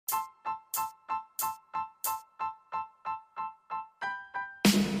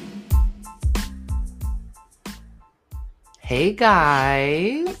Hey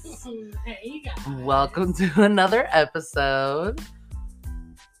guys. Hey guys. Welcome to another episode.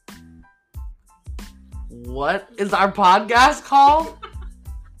 What is our podcast called?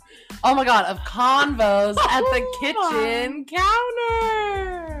 Oh my god, of Convos at the kitchen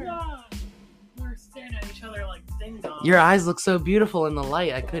counter. God. We're staring at each other like ding-dongs. Your eyes look so beautiful in the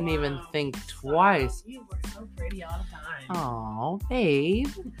light. I couldn't even think twice. You were so pretty all the time. Oh, babe.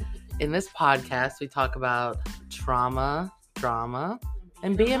 In this podcast, we talk about trauma, drama,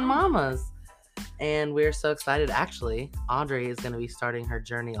 and being mamas. And we're so excited. Actually, Audrey is going to be starting her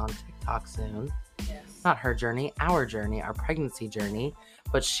journey on TikTok soon. Yes. Not her journey, our pregnancy journey.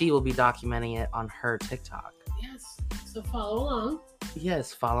 But she will be documenting it on her TikTok. Yes. So follow along.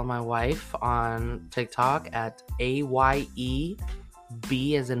 Yes, follow my wife on TikTok at AYEB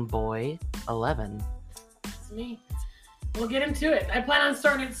as in boy 11. That's me. We'll get into it. I plan on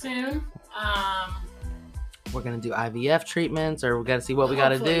starting it soon. We're going to do IVF treatments, or we got to see what we got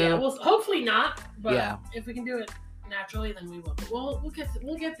to do. Yeah. Well, hopefully not, but Yeah. if we can do it naturally, then we will. But we'll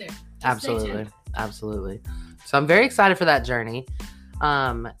get there. Just Absolutely. So I'm very excited for that journey.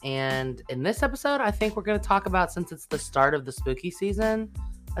 And in this episode, I think we're going to talk about, since it's the start of the spooky season,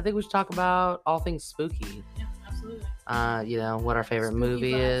 I think we should talk about all things spooky. Yeah, absolutely. What our favorite Spooky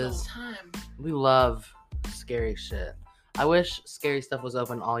movie vibes all is. the time. We love scary shit. I wish scary stuff was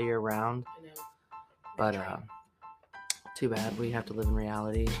open all year round, I know. but too bad. We have to live in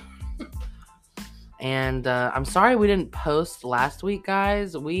reality. And I'm sorry we didn't post last week,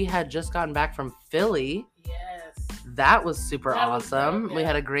 guys. We had just gotten back from Philly. Yes. That was super That was awesome. dope, We yeah.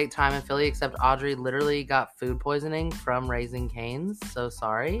 had a great time in Philly, except Audrey literally got food poisoning from Raising Cane's. So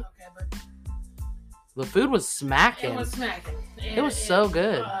sorry. Okay, but The food was smacking. it was smacking. And It was so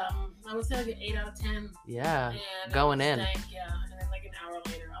good. I would say like an 8 out of 10. Yeah. And Going it in. stank, yeah. And then like an hour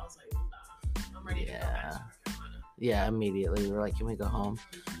later, I was like, nah, I'm ready to go back to North Carolina. Yeah, immediately. We were like, can we go home?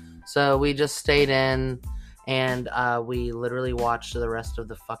 So we just stayed in, and we literally watched the rest of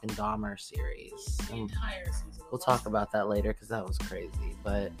the fucking Dahmer series. The entire season. We'll talk about that later, because that was crazy.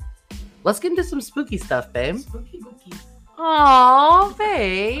 But let's get into some spooky stuff, babe. Spooky booky. Aw,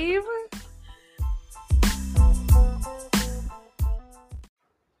 babe.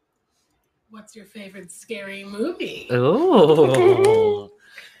 What's your favorite scary movie? Ooh.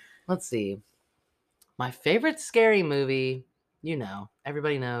 Let's see. My favorite scary movie,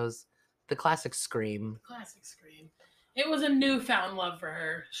 everybody knows, the classic Scream. Classic Scream. It was a newfound love for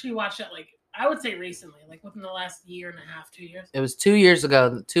her. She watched it I would say recently, like within the last year and a half, 2 years. It was 2 years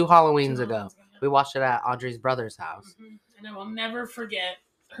ago, 2 Halloweens 2 ago. Halloweens ago, yeah. We watched it at Audrey's brother's house. Mhm. And I will never forget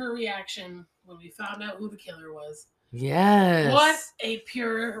her reaction when we found out who the killer was. Yes. What a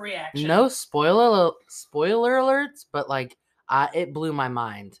pure reaction. No spoiler alerts, but it blew my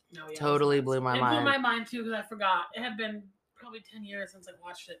mind. No, yeah, Totally it was blew my nuts. mind. It blew my mind too because I forgot. It had been probably 10 years since I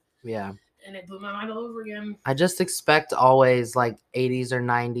watched it. Yeah. And it blew my mind all over again. I just expect always 80s or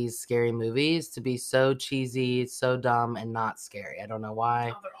 90s scary movies to be so cheesy, so dumb, and not scary. I don't know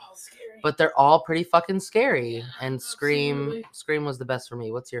why. Oh, they're all scary. But they're all pretty fucking scary. Yeah, And absolutely. Scream was the best for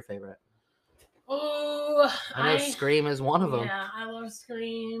me. What's your favorite? Oh, I know Scream is one of them. Yeah, I love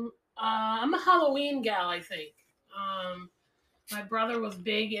Scream. I'm a Halloween gal, I think. My brother was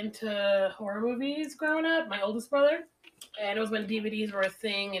big into horror movies growing up, my oldest brother. And it was when DVDs were a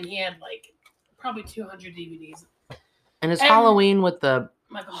thing, and he had probably 200 DVDs. And is Halloween with the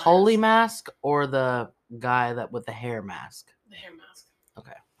Michael holy Myers. mask or the guy that with the hair mask? The hair mask.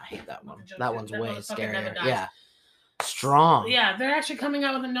 Okay, I hate that one. With the That Joker. one's That way motherfucker never scarier. dies. Yeah, strong. Yeah, they're actually coming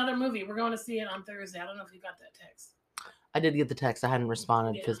out with another movie. We're going to see it on Thursday. I don't know if you got that text. I did get the text. I hadn't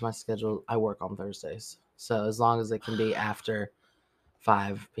responded Yeah. because my schedule. I work on Thursdays, so as long as it can be after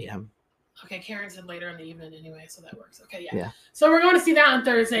 5 p.m. Okay, Karen said later in the evening anyway, so that works. Okay, yeah. Yeah. So we're going to see that on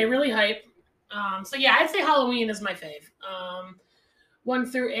Thursday. Really hype. So yeah, I'd say Halloween is my fave.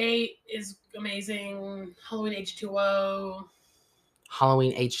 1 through 8 is amazing. Halloween H2O.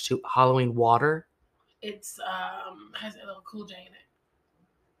 Halloween water. It's has a little Cool J in it.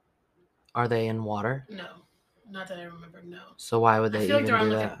 Are they in water? No, not that I remember. No. So why would I they feel like even they're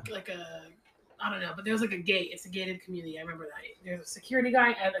do on that? like a I don't know, but there's a gate. It's a gated community. I remember that. There's a security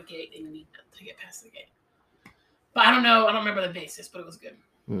guy at a gate, and you need to get past the gate. But I don't know. I don't remember the basis, but it was good.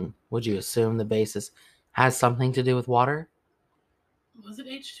 Would you assume the basis has something to do with water? Was it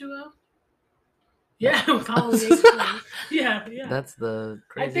H2O? Yeah, it was Halloween H2O. Yeah. That's the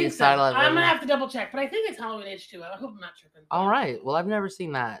I think craziest so. title I've I'm ever. gonna have to double check, but I think it's Halloween H2O. I hope I'm not tripping. All right. Well, I've never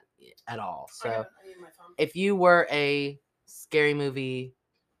seen that at all. So, I need my phone. if you were a scary movie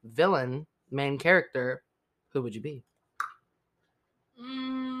villain, main character, who would you be?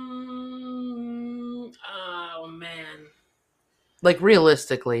 Oh man, Like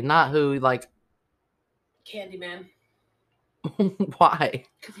realistically, not who like. Candyman. Why?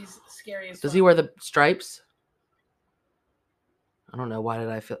 Because he's scary as fuck. Does he wear the stripes? I don't know. Why did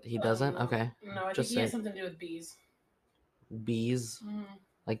I feel he doesn't? Okay. No, I think he has something to do with bees. Bees? Mm-hmm.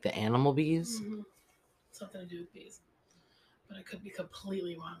 Like the animal bees? Mm-hmm. Something to do with bees. But I could be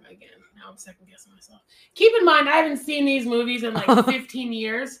completely wrong again. Now I'm second guessing myself. Keep in mind, I haven't seen these movies in like 15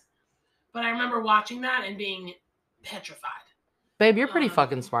 years. But I remember watching that and being petrified. Babe, you're pretty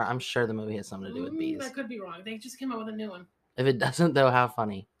fucking smart. I'm sure the movie has something to do with bees. I could be wrong. They just came out with a new one. If it doesn't, though, how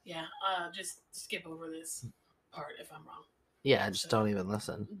funny. Yeah, just skip over this part if I'm wrong. Yeah, just don't even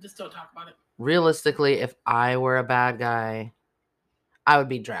listen. Just don't talk about it. Realistically, if I were a bad guy, I would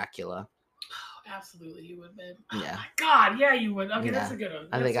be Dracula. Oh, absolutely, you would, babe. Yeah. Oh my God, yeah, you would. Okay, that's a good one.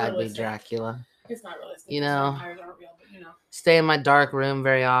 I think I'd be Dracula. It's not realistic. You know, vampires aren't real, but you know. Stay in my dark room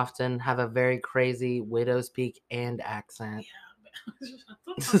very often, have a very crazy widow's peak and accent. Yeah. Shut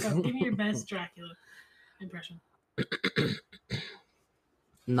the fuck up. Give me your best Dracula impression.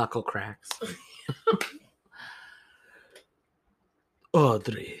 Knuckle cracks.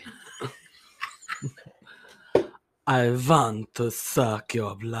 Audrey, I want to suck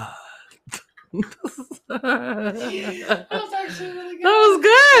your blood. That was actually really good. That was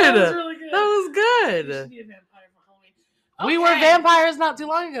good. That was really good. That was good. We should be a vampire for Halloween. Okay. We were vampires not too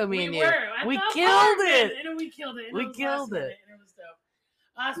long ago, me and you. We killed it. And we killed it. We killed it. And it was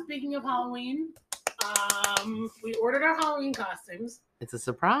dope. Speaking of Halloween, we ordered our Halloween costumes. It's a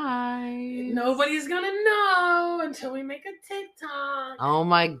surprise. Nobody's gonna know until we make a TikTok. Oh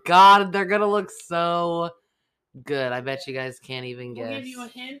my God, they're gonna look so good. I bet you guys can't even guess. We'll give you a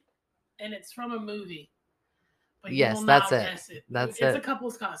hint, and it's from a movie. But yes, that's it. That's it's a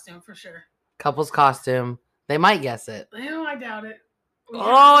couple's costume for sure. Couple's costume. They might guess it. No, I doubt it.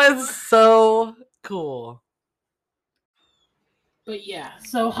 It's so cool. But yeah,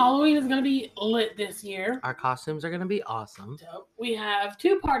 so Halloween is going to be lit this year. Our costumes are going to be awesome. Dope. We have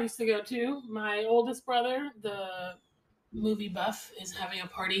 2 parties to go to. My oldest brother, the movie buff, is having a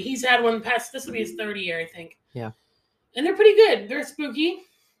party. He's had one past, this will be his 3rd year, I think. Yeah. And they're pretty good. They're spooky.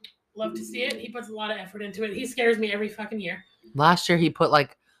 Love to see it. He puts a lot of effort into it. He scares me every fucking year. Last year he put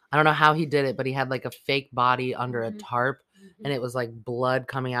like, I don't know how he did it, but he had like a fake body under a tarp and it was like blood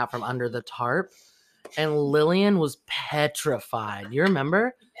coming out from under the tarp. And Lillian was petrified. You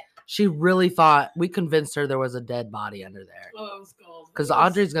remember? She really thought, we convinced her there was a dead body under there. Oh, it was gold. Because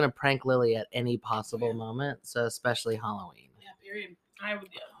Audrey's going to prank Lily at any possible moment, so especially Halloween. Yeah, period. I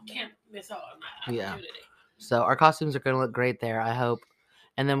can't miss out on that opportunity. So our costumes are going to look great there, I hope.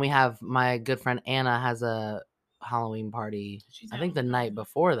 And then we have my good friend Anna has a Halloween party, I think the night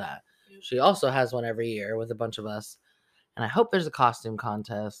before that. She also has one every year with a bunch of us. And I hope there's a costume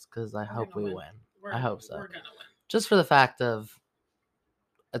contest because I hope we win. I hope so. We're gonna win. Just for the fact of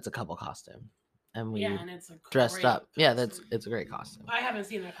it's a couple costume. And we and it's dressed up. Costume. Yeah, it's a great costume. I haven't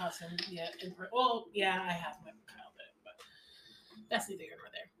seen that costume yet. Well, yeah, I have with Kyle, but that's neither here nor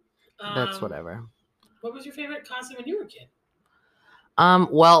there. That's whatever. What was your favorite costume when you were a kid?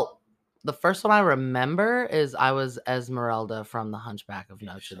 Well, the first one I remember is I was Esmeralda from The Hunchback of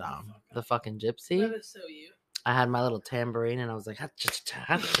Notre Dame. The fucking gypsy. That is so you. I had my little tambourine and I was like, Would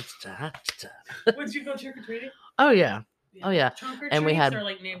you go trick or treating? Oh yeah. Oh yeah. Trunk or and we had or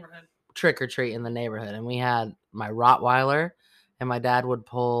like neighborhood trick or treat in the neighborhood, and we had my Rottweiler, and my dad would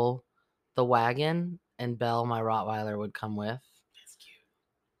pull the wagon, and Belle, my Rottweiler, would come with. That's cute.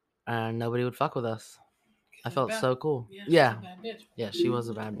 And nobody would fuck with us. I felt so cool. Yeah. She's a bad bitch. Yeah, she was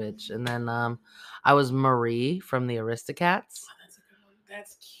a bad bitch. And then I was Marie from the Aristocats. Oh, that's a good one.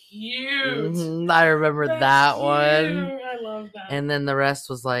 That's cute. Mm-hmm. I remember that cute. one. I love that. And then the rest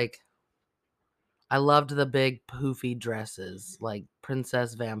was like, I loved the big poofy dresses, like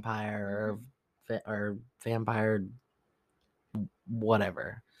Princess Vampire or Vampire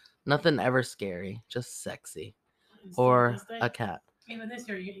whatever. Nothing ever scary, just sexy. Or a cat. Even this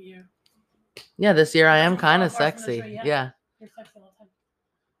year, you. Yeah, this year I am kind of sexy. Yeah. You're sexy all the time.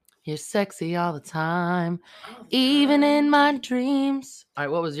 You're sexy all the time, even in my dreams. All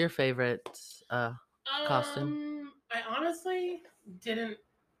right, what was your favorite costume? I honestly didn't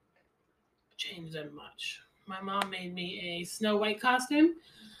change them much. My mom made me a Snow White costume,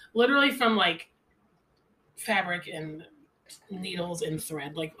 literally from like fabric and needles and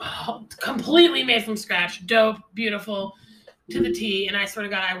thread, like completely made from scratch. Dope, beautiful, to the T. And I swear to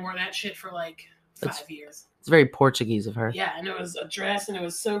God, I wore that shit for like 5 years. It's very Portuguese of her. Yeah, and it was a dress, and it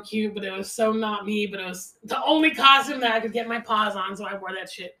was so cute, but it was so not me. But it was the only costume that I could get my paws on, so I wore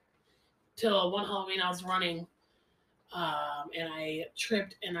that shit till one Halloween I was running. And I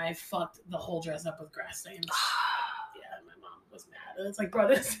tripped and I fucked the whole dress up with grass stains. Yeah, my mom was mad. It's like, bro,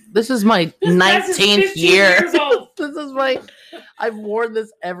 this is my 19th year. Years old. This is I've worn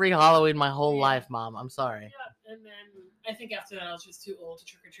this every Halloween my whole life, Mom. I'm sorry. Yeah, and then I think after that I was just too old to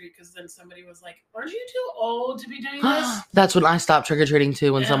trick or treat because then somebody was like, "Aren't you too old to be doing this?" That's when I stopped trick or treating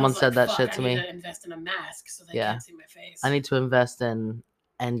too. When and someone said like, that shit to me. I need to invest in a mask so they can't see my face. I need to invest in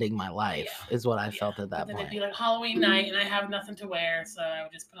ending my life. Is what I felt at that then point. It'd be like Halloween night, and I have nothing to wear, so I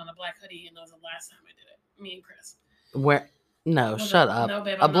would just put on a black hoodie, and that was the last time I did it. Me and Chris. Where? No, shut up. No,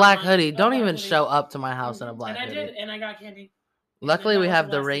 babe, a black hoodie. Don't even show up to my house in a black hoodie. And I did, and I got candy. Luckily, we have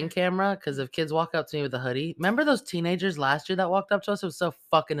the Ring camera because if kids walk up to me with a hoodie, remember those teenagers last year that walked up to us? It was so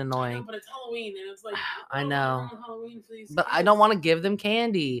fucking annoying. I know, but it's Halloween, and it's like, I know. Halloween for these but kids. I don't want to give them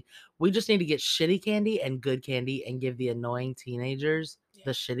candy. We just need to get shitty candy and good candy and give the annoying teenagers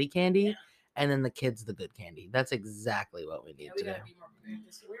the shitty candy and then the kids the good candy. That's exactly what we need to do. Gotta be more prepared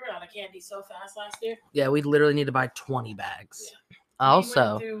this year. We ran out of candy so fast last year. Yeah, we literally need to buy 20 bags. Yeah. Also, we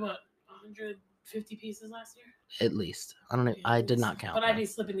went through, what, 150 pieces last year? At least. I don't know. I did not count. But I'd be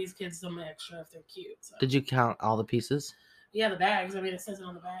slipping these kids some extra if they're cute. So. Did you count all the pieces? Yeah, the bags. I mean, it says it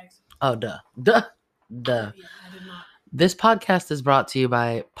on the bags. Oh, duh. Yeah, I did not. This podcast is brought to you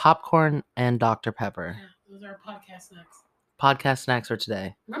by Popcorn and Dr. Pepper. Yeah, those are podcast snacks. Podcast snacks for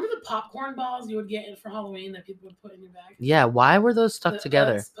today. Remember the popcorn balls you would get for Halloween that people would put in your bag? Yeah, why were those stuck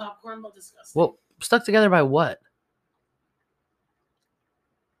together? Popcorn ball, disgusting. Well, stuck together by what?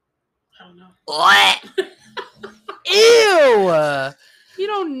 I don't know. What? Ew! You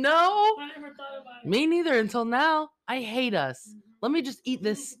don't know? I never thought about it. Me neither until now. I hate us. Mm-hmm. Let me just eat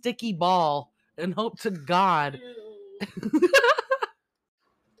this sticky ball and hope to God.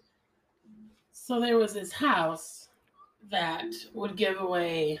 So there was this house that would give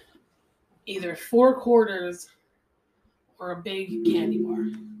away either 4 quarters or a big candy bar.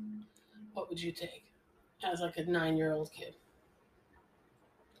 What would you take as like a 9-year-old kid?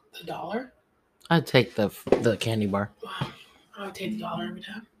 $1? I'd take the candy bar. Wow. I would take $1 every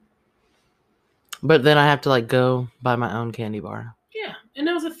time. But then I have to like go buy my own candy bar. Yeah, and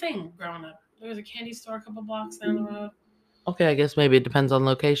that was a thing growing up. There was a candy store a couple blocks down the road. Okay, I guess maybe it depends on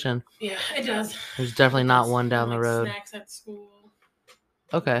location. Yeah, it does. There's definitely not one down the road. Snacks at school.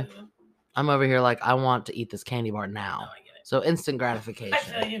 Okay. Yeah. I'm over here like I want to eat this candy bar now. Oh, I get it. So instant gratification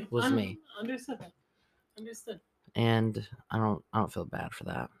I feel you. was me. Understood. Understood. And I don't feel bad for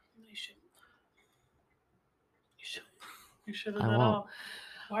that. You shouldn't. You shouldn't I at won't. all.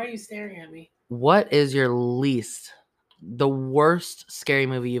 Why are you staring at me? What is the worst scary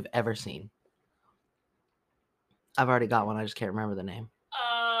movie you've ever seen? I've already got one. I just can't remember the name.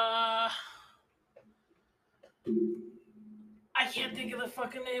 I can't think of the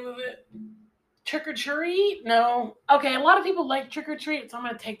fucking name of it. Trick or Treat? No. Okay, a lot of people like Trick or Treat, so I'm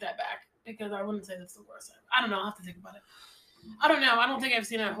going to take that back because I wouldn't say that's the worst. I don't know. I'll have to think about it. I don't know. I don't think I've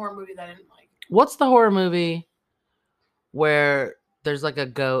seen a horror movie that I didn't like. What's the horror movie where there's like a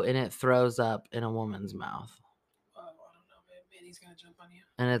goat and it throws up in a woman's mouth? Oh, I don't know, babe. Manny's going to jump on you.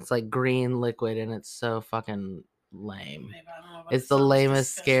 And it's like green liquid and it's so fucking lame. Babe, I don't know, It's the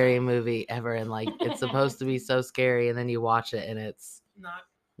lamest scary movie ever, and like it's supposed to be so scary, and then you watch it and it's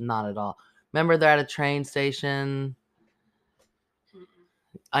not at all. Remember they're at a train station. Mm-mm.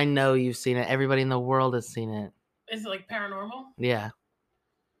 I know you've seen it. Everybody in the world has seen it. Is it like paranormal? Yeah.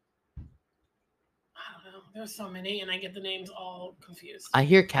 I don't know. There's so many, and I get the names all confused. I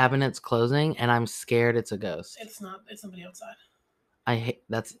hear cabinets closing, and I'm scared it's a ghost. It's not. It's somebody outside. I hate.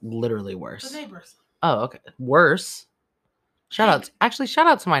 That's literally worse. The neighbors. Oh, okay. Worse. Shout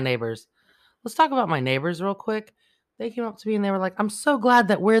out to my neighbors. Let's talk about my neighbors real quick. They came up to me and they were like, "I'm so glad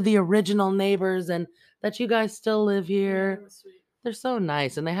that we're the original neighbors and that you guys still live here." Yeah, sweet. They're so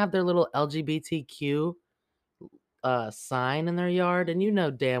nice, and they have their little LGBTQ sign in their yard, and you know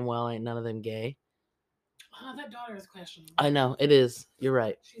damn well ain't none of them gay. That daughter is questionable. I know it is. You're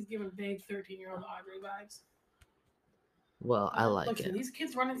right. She's giving big 13-year-old Audrey vibes. Well, I like it. These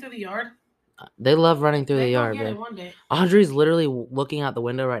kids running through the yard. They love running through the yard, get babe. it one day. Audrey's literally looking out the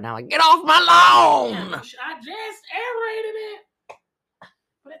window right now, like, "Get off my lawn!" Yeah, I just aerated it,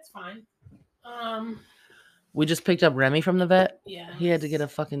 but it's fine. We just picked up Remy from the vet. Yeah, He had to get a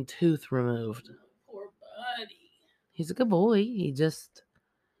fucking tooth removed. Poor buddy. He's a good boy. He's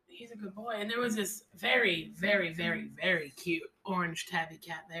a good boy. And there was this very, very, very, very cute orange tabby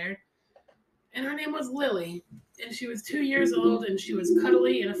cat there. And her name was Lily. And she was 2 years old, and she was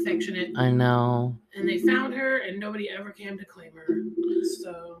cuddly and affectionate. I know. And they found her, and nobody ever came to claim her.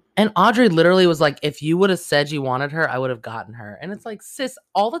 So. And Audrey literally was like, "If you would have said you wanted her, I would have gotten her." And it's like, sis,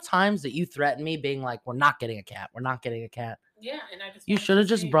 all the times that you threatened me being like, "We're not getting a cat. We're not getting a cat." Yeah, and I just. You should have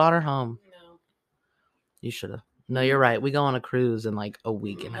just brought her home. No. You should have. No, you're right. We go on a cruise in like a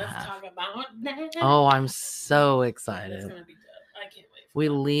week and a Let's half. talk about that. Oh, I'm so Yeah, excited. that's gonna be dope. I can't wait. We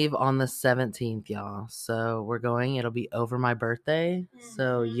leave on the 17th, y'all. So we're going. It'll be over my birthday.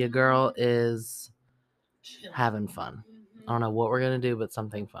 So your girl is Chilling. having fun. I don't know what we're going to do, but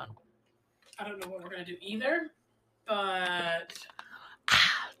something fun. I don't know what we're gonna do either, but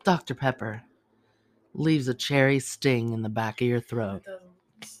Dr. Pepper leaves a cherry sting in the back of your throat. it doesn't.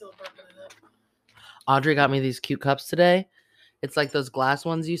 Still burping it up. Audrey got me these cute cups today. It's like those glass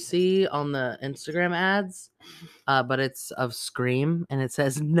ones you see on the Instagram ads, but it's of Scream, and it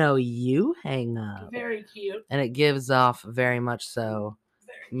says, "No, you hang up." Very cute. And it gives off very much so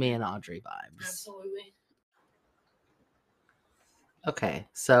Very me cute. and Audrey vibes. Absolutely. Okay,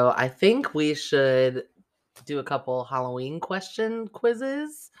 so I think we should do a couple Halloween question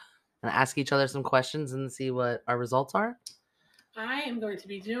quizzes and ask each other some questions and see what our results are. I am going to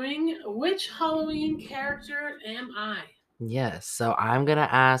be doing which Halloween character am I? Yes, so I'm going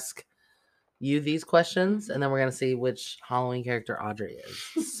to ask you these questions and then we're going to see which Halloween character Audrey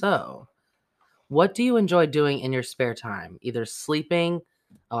is. So, what do you enjoy doing in your spare time? Either sleeping.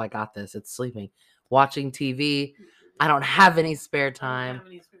 Oh, I got this. It's sleeping. Watching TV. I don't have any spare time.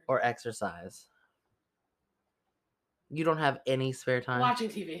 Or exercise. You don't have any spare time? Watching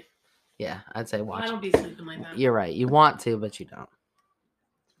TV. Yeah, I'd say watching. I don't be sleeping like that. You're right. You want to, but you don't.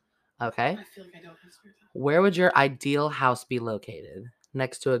 Okay. I feel like I don't have spare time. Where would your ideal house be located?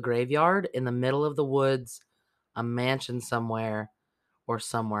 Next to a graveyard, in the middle of the woods, a mansion somewhere, or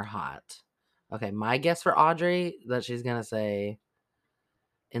somewhere hot? Okay, my guess for Audrey that she's gonna say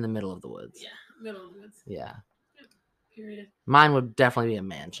in the middle of the woods. Yeah, middle of the woods. Yeah. Period. Mine would definitely be a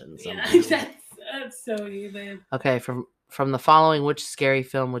mansion somewhere. Yeah, that's so you, man. Okay, from the following, which scary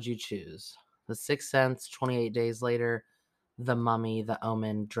film would you choose? The Sixth Sense, 28 Days Later, The Mummy, The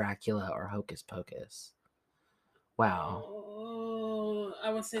Omen, Dracula, or Hocus Pocus? Wow. Oh,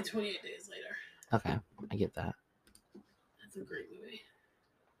 I would say 28 Days Later. Okay, I get that. That's a great movie.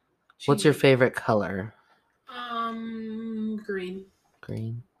 What's your favorite color? Green.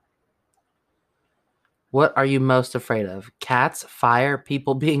 Green. What are you most afraid of? Cats, fire,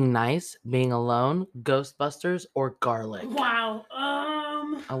 people being nice, being alone, Ghostbusters, or garlic? Wow.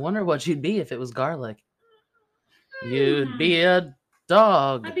 I wonder what you'd be if it was garlic. You'd be a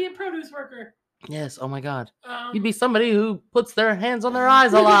dog. I'd be a produce worker. Yes, oh my god. You'd be somebody who puts their hands on their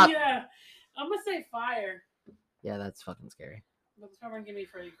eyes a lot. Yeah. I'm gonna say fire. Yeah, that's fucking scary. That's probably gonna give me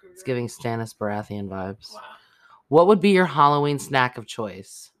Freddy Krueger. It's giving Stannis Baratheon vibes. Wow. What would be your Halloween snack of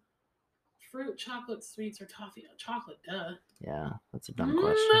choice? Fruit, chocolate, sweets, or toffee? Chocolate, duh. Yeah, that's a dumb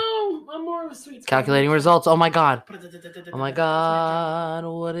question. No, I'm more of a sweets. Calculating results. Oh my god. Oh my That's god,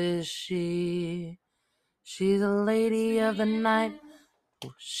 what is she? She's a lady of the night.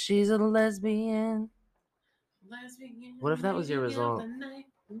 She's a lesbian. What if that was your result?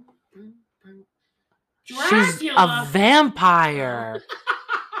 She's a vampire.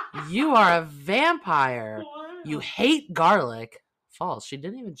 You are a vampire. Wow. You hate garlic. False. She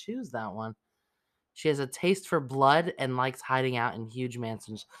didn't even choose that one. She has a taste for blood and likes hiding out in huge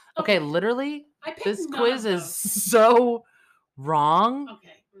mansions. Okay, literally, this quiz is so wrong.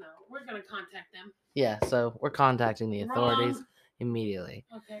 Okay, no, we're gonna contact them. Yeah, so we're contacting the authorities immediately.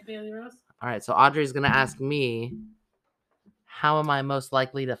 Okay, Bailey Rose. All right, so Audrey's gonna ask me, how am I most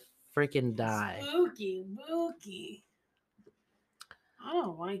likely to freaking die? Spooky. I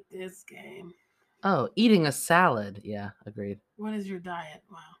don't like this game. Oh, eating a salad. Yeah, agreed. What is your diet?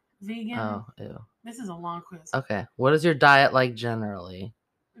 Wow. Vegan? Oh, ew. This is a long quiz. Okay. What is your diet like generally?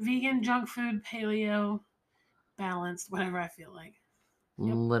 Vegan, junk food, paleo, balanced, whatever I feel like.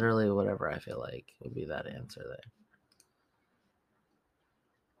 Yep. Literally whatever I feel like would be that answer there.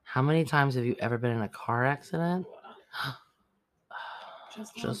 How many times have you ever been in a car accident?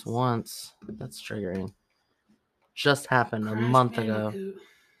 Just once. That's triggering. Just happened a month ago.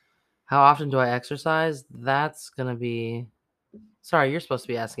 How often do I exercise? That's gonna be... Sorry, you're supposed to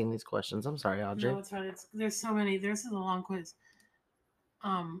be asking these questions. I'm sorry, Audrey. No, it's fine. There's so many. This is a long quiz.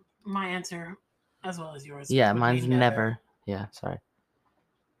 My answer, as well as yours. Yeah, mine's never. Yeah, sorry.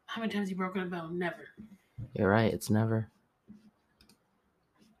 How many times have you broken a bone? Never. You're right. It's never.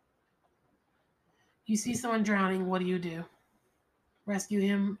 You see someone drowning, what do? Rescue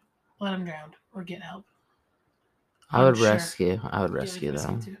him, let him drown, or get help? I would rescue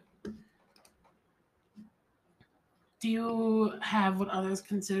them. Too. Do you have what others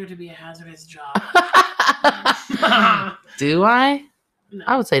consider to be a hazardous job? Do I? No.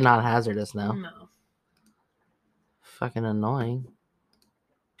 I would say not hazardous, no. No. Fucking annoying.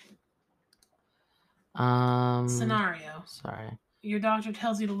 Scenario. Sorry. Your doctor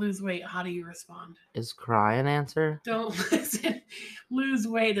tells you to lose weight. How do you respond? Is cry an answer? Don't listen. Lose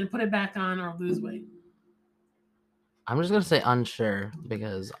weight, then put it back on, or lose weight. I'm just gonna say unsure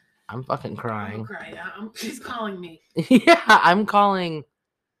because I'm fucking crying. I'm crying. She's calling me. Yeah, I'm calling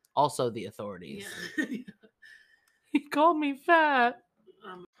also the authorities. Yeah. He called me fat.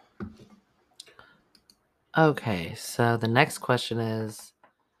 Okay, so the next question is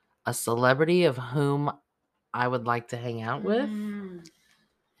a celebrity of whom I would like to hang out with. And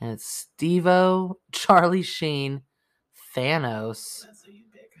it's Steve-O, Charlie Sheen, Thanos, That's who you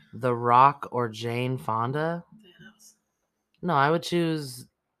pick. The Rock, or Jane Fonda. Thanos. No, I would choose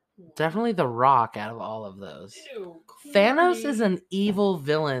definitely The Rock out of all of those. Ew, Thanos is an evil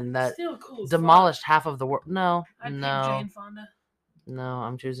villain that still cool demolished half of the world. No, I'd pick no, Jane Fonda. no.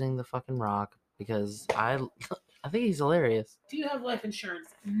 I'm choosing the fucking Rock because I think he's hilarious. Do you have life insurance?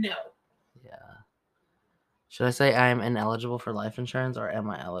 No. Yeah. Should I say I'm ineligible for life insurance or am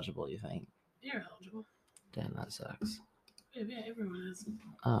I eligible, you think? You're eligible. Damn, that sucks. Yeah, everyone is.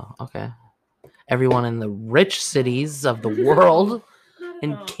 Oh, okay. Everyone in the rich cities of the world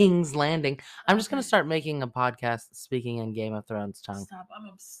in King's Landing. I'm just going to start making a podcast speaking in Game of Thrones tongue. Stop. I'm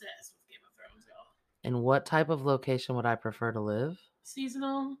obsessed with Game of Thrones, y'all. In what type of location would I prefer to live?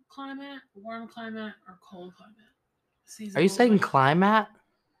 Seasonal climate, warm climate, or cold climate? Seasonal Are you saying climate?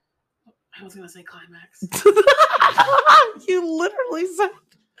 I was going to say climax. You literally said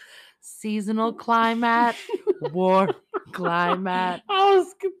seasonal climate, warm climate. I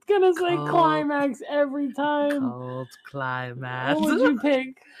was going to say cold, climax every time. Cold climate. What would you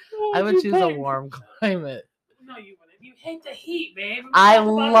pick? I would choose a warm climate. No, you wouldn't. You hate the heat, babe. I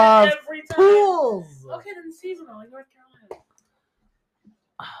love pools. Okay, then seasonal, like North Carolina.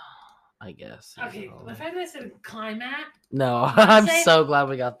 I guess. Okay, the fact that I said climate. No, I'm so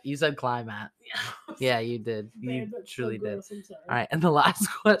glad you said climate. Yeah, you did. You truly did. All right, and the last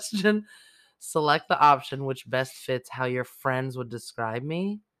question. Select the option which best fits how your friends would describe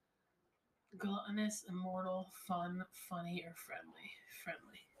me. Gluttonous, immortal, fun, funny, or friendly?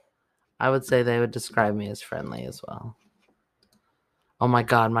 Friendly. I would say they would describe me as friendly as well. Oh my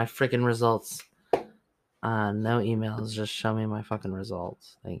god, my freaking results. No emails, just show me my fucking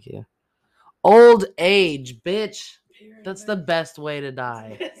results. Thank you. Old age, bitch. That's the best way to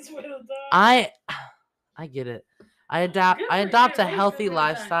die. Best way to die. I get it. I adopt a healthy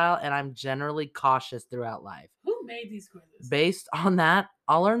lifestyle and I'm generally cautious throughout life. Who made these quizzes? Based on that,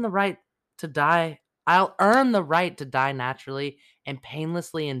 I'll earn the right to die. I'll earn the right to die naturally and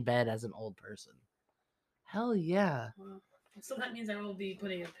painlessly in bed as an old person. Hell yeah. Well, so that means I will be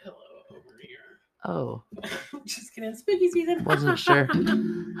putting a pillow over here. Oh. Just kidding. Spooky season. Wasn't sure.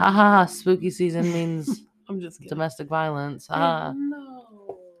 Haha, spooky season means I'm just kidding. Domestic violence.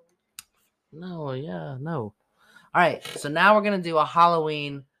 No. No, yeah, no. All right, so now we're going to do a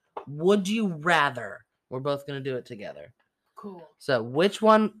Halloween Would You Rather. We're both going to do it together. Cool. So which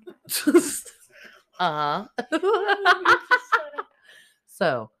one? Uh-huh.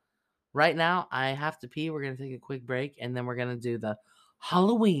 So right now I have to pee. We're going to take a quick break and then we're going to do the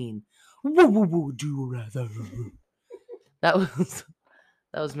Halloween Would You Rather. That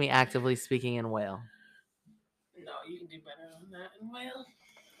was me actively speaking in whale. No, you can do better than that in whale.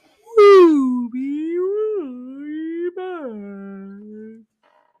 We'll be right back.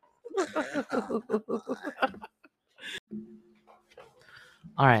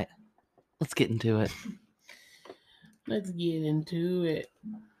 All right, let's get into it.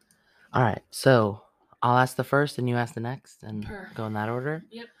 All right, so I'll ask the first and you ask the next and go in that order.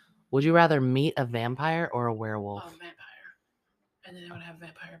 Yep. Would you rather meet a vampire or a werewolf? Oh, vampire. And then I would have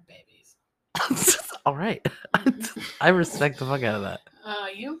vampire babies. All right. I respect the fuck out of that.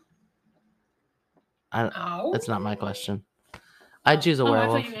 You? That's not my question. I choose a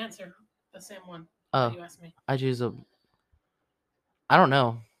werewolf. I thought you answered the same one. Oh, you asked me. I choose a. I don't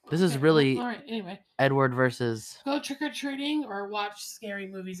know. This is really. All right. Anyway. Edward versus. Go trick or treating or watch scary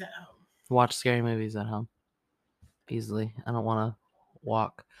movies at home. Watch scary movies at home. Easily. I don't want to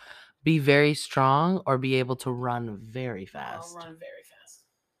walk. Be very strong or be able to run very fast. I'll run very fast.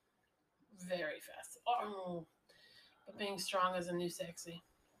 Very fast. Oh, but being strong is a new sexy.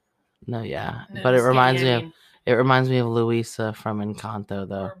 No, yeah, no, but it reminds me of Louisa from Encanto,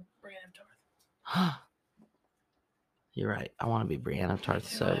 though. Or Brienne of Tarth. You're right. I want to be Brienne of Tarth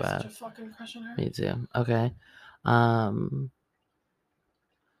so bad. I have such a fucking crush on her. Me too. Okay.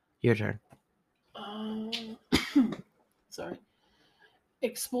 Your turn. Sorry.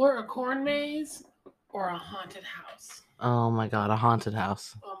 Explore a corn maze or a haunted house? Oh my god, a haunted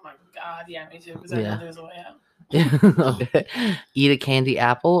house. Oh my god, yeah, me too. Because I know there's a way out. Okay. Eat a candy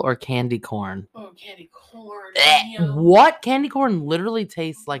apple or candy corn? Oh, candy corn. What? Candy corn literally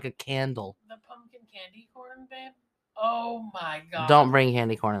tastes like a candle. The pumpkin candy corn, babe. Oh my god. Don't bring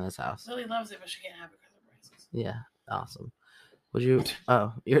candy corn in this house. Lily loves it, but she can't have it because of prices. Yeah, awesome. Would you?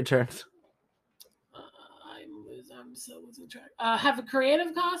 Oh, your turn. I'm so losing track. Have a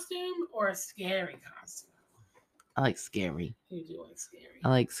creative costume or a scary costume? I like scary. You do like scary. I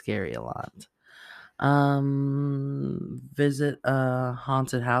like scary a lot. Visit a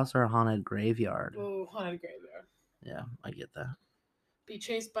haunted house or a haunted graveyard. Oh, haunted graveyard. Yeah, I get that. Be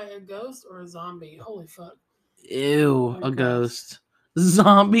chased by a ghost or a zombie? Holy fuck. Ew, a ghost.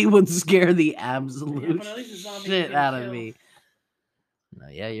 Zombie would scare the absolute shit out of me. No,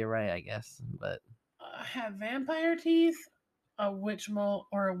 yeah, you're right, I guess. But have vampire teeth, a witch mole,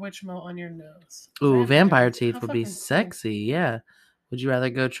 or a witch mole on your nose? Ooh, vampire teeth would be sexy. Yeah. Would you rather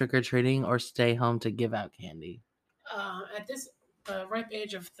go trick or treating or stay home to give out candy? At this ripe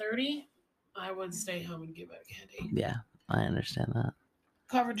age of 30, I would stay home and give out candy. Yeah, I understand that.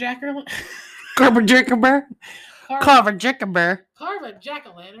 Carve a jack-o'-lantern. Carve a jack-o'-lantern. Carve a jack-o'-lantern. Carve a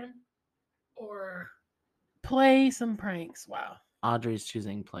jack-o'-lantern. Or play some pranks. Wow. Audrey's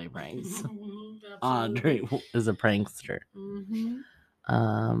choosing play pranks. Audrey is a prankster. Mm-hmm.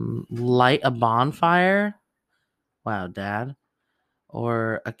 Light a bonfire. Wow, Dad.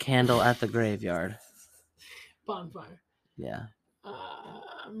 Or a candle at the graveyard. Bonfire. Yeah.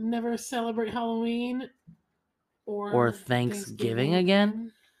 Never celebrate Halloween. Or Thanksgiving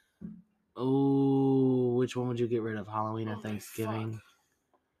again? Oh, which one would you get rid of? Halloween or Thanksgiving?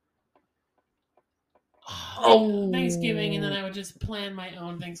 Oh, Thanksgiving, and then I would just plan my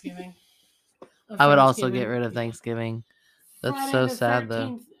own Thanksgiving. I would also get rid of Thanksgiving. That's Friday so the sad, 13th,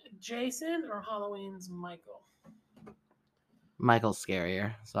 though. Jason or Halloween's Michael? Michael's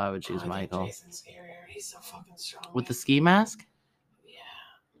scarier, so I would choose Michael. Jason's scarier. He's so fucking strong. With the ski mask? Yeah.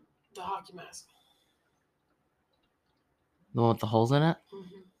 The hockey mask. The one with the holes in it?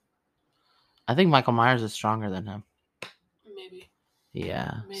 Mm-hmm. I think Michael Myers is stronger than him. Maybe.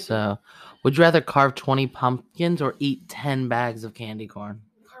 Yeah. Maybe. So, would you rather carve 20 pumpkins or eat 10 bags of candy corn?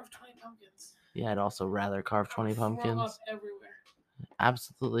 Carve 20 pumpkins. Yeah, I'd also rather carve 20 pumpkins. Throw up everywhere.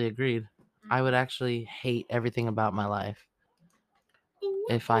 Absolutely agreed. Mm-hmm. I would actually hate everything about my life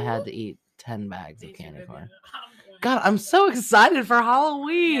if I had to eat 10 bags of candy corn. God, I'm so excited for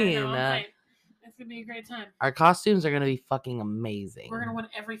Halloween. Yeah, no, it's going to be a great time. Our costumes are going to be fucking amazing. We're going to win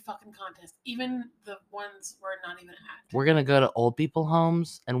every fucking contest, even the ones we're not even at. We're going to go to old people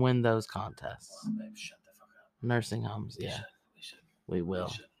homes and win those contests. Oh, babe, shut the fuck up. Nursing homes, yeah. We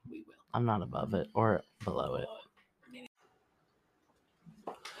will. I'm not above it or below it.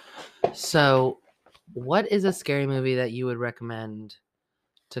 So, what is a scary movie that you would recommend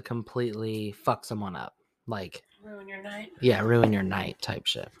to completely fuck someone up? Like, ruin your night? Yeah, ruin your night type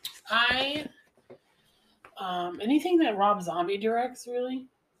shit. Anything that Rob Zombie directs, really.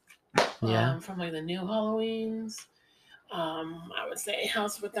 Yeah. From like the new Halloweens. I would say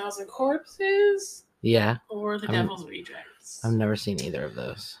House of a Thousand Corpses. Yeah. Or The Devil's Rejects. I've never seen either of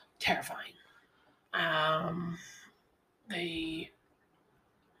those. Terrifying. They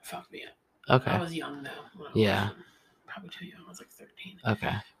fucked me up. Okay. I was young though. Yeah. Probably too young. I was like 13.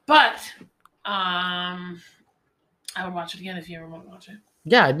 Okay. But I would watch it again if you ever want to watch it.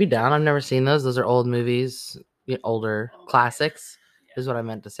 Yeah, I'd be down. I've never seen those. Those are old movies, older classics, is what I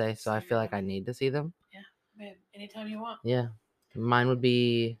meant to say. So I feel like I need to see them. Yeah, babe, anytime you want. Yeah. Mine would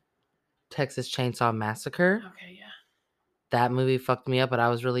be Texas Chainsaw Massacre. Okay, yeah. That movie fucked me up, but I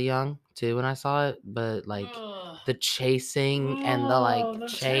was really young too when I saw it. But like the chasing and the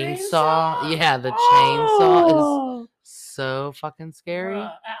chainsaw. Yeah, the chainsaw is so fucking scary.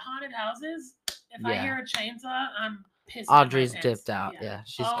 At haunted houses, if I hear a chainsaw, I'm pissed. Audrey's dipped out. Yeah,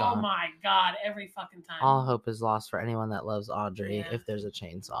 she's gone. Oh my god, every fucking time. All hope is lost for anyone that loves Audrey if there's a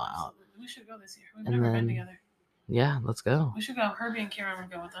chainsaw out. We should go this year. We've never been together. Yeah, let's go. We should go. Herbie and Kieran would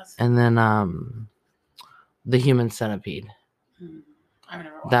go with us. And then the Human Centipede. I've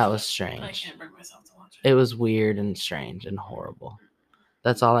never watched that. Was strange. I can't bring myself to watch it. It was weird and strange and horrible.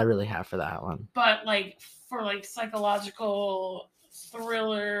 That's all I really have for that one. But like for like psychological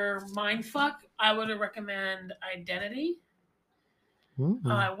thriller mindfuck, I would recommend Identity.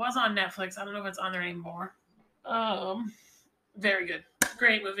 It was on Netflix. I don't know if it's on there anymore. Very good.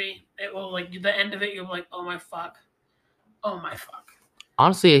 Great movie. It will like the end of it, you'll be like, oh my fuck. Oh my fuck.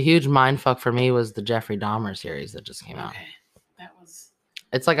 Honestly, a huge mindfuck for me was the Jeffrey Dahmer series that just came out. Okay. That was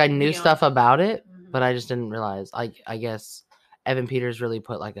It's like I knew stuff about it, but I just didn't realize. I guess Evan Peters really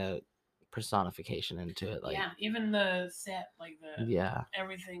put like a personification into it. Like, yeah, even the set, like yeah,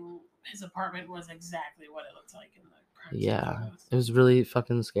 everything, his apartment was exactly what it looked like in the crime scene yeah. photos. It was really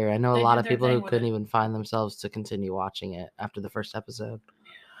fucking scary. I know They a lot did of their people thing who with couldn't it. even find themselves to continue watching it after the first episode.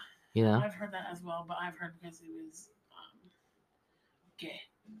 Yeah. You know? I've heard that as well, but I've heard because he was gay.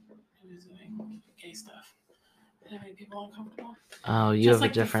 He was doing gay stuff. Did it make people uncomfortable? Oh, you Just have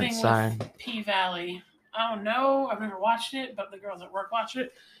like a different the thing side. with P-Valley. I don't know. I've never watched it, but the girls at work watch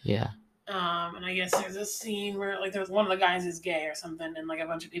it. Yeah. And I guess there's a scene where like there was one of the guys is gay or something, and like a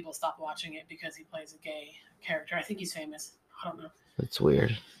bunch of people stopped watching it because he plays a gay character. I think he's famous. I don't know. It's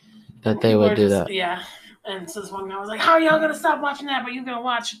weird that And they people would are do just- that. Yeah. And so this one guy was like, "How are y'all gonna stop watching that? But you're gonna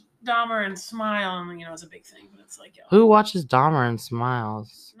watch Dahmer and smile?" And you know, it's a big thing. But it's like, yo, Who watches Dahmer and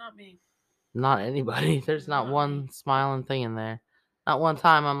smiles? not me. Not anybody. There's not Not one me. smiling thing in there. Not one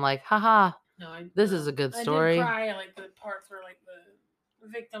time I'm like, haha, No, this is a good story. I did cry at like the parts where like the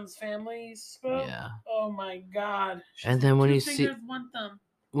victim's family spoke. Yeah. Oh my god. She's And then like, when "Two you see fingers, one thumb."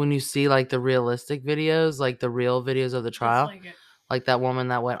 when you see like the realistic videos, like the real videos of the trial, Just like it. like that woman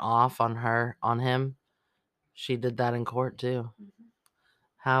that went off on him, she did that in court too. Mhm.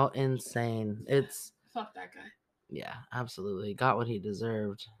 How insane. It's Fuck that guy. yeah, absolutely. Got what he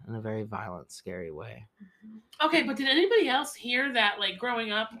deserved in a very violent, scary way. Okay, but did anybody else hear that, like,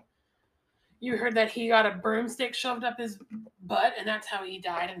 growing up, you heard that he got a broomstick shoved up his butt and that's how he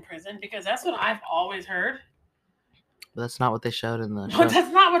died in prison? Because that's what I've always heard. But that's not what they showed in the show. But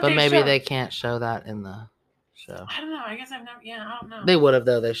that's not what But they maybe showed. they can't show that in the show. I don't know. I guess I've never, I don't know. They would have,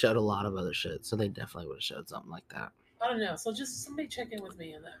 though. They showed a lot of other shit, so they definitely would have showed something like that. I don't know. So just somebody check in with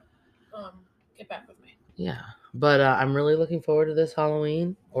me and then get back with me. Yeah. But I'm really looking forward to this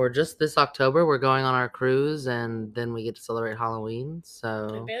Halloween, or just this October. We're going on our cruise, and then we get to celebrate Halloween. So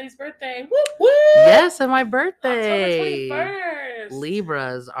And Bailey's birthday. Whoop, whoop! yes, and my birthday. October 21st.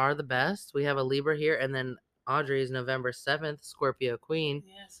 Libras are the best. We have a Libra here, and then Audrey is November 7th, Scorpio Queen.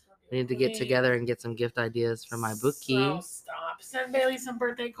 Yes. We need to get together and get some gift ideas for my bookie. So stop. Send Bailey some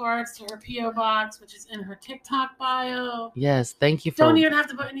birthday cards to her P.O. box, which is in her TikTok bio. Yes, thank you for. Don't even have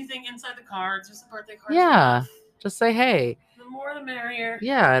to put anything inside the cards. Just a birthday card. Yeah, just say hey. The more the merrier.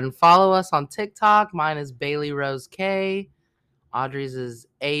 Yeah, and follow us on TikTok. Mine is Bailey Rose K. Audrey's is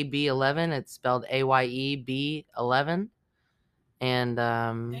AB11. It's spelled AYEB11. And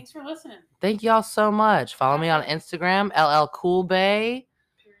Thanks for listening. thank y'all so much. Follow me on Instagram, LLCoolBay.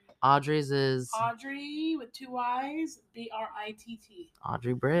 Audrey's is Audrey with 2 Y's, BRITT.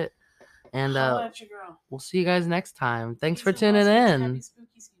 Audrey Britt. And Holla at your girl. we'll see you guys next time. Thanks for Peace and tuning blessings. in. Happy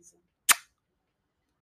spooky season.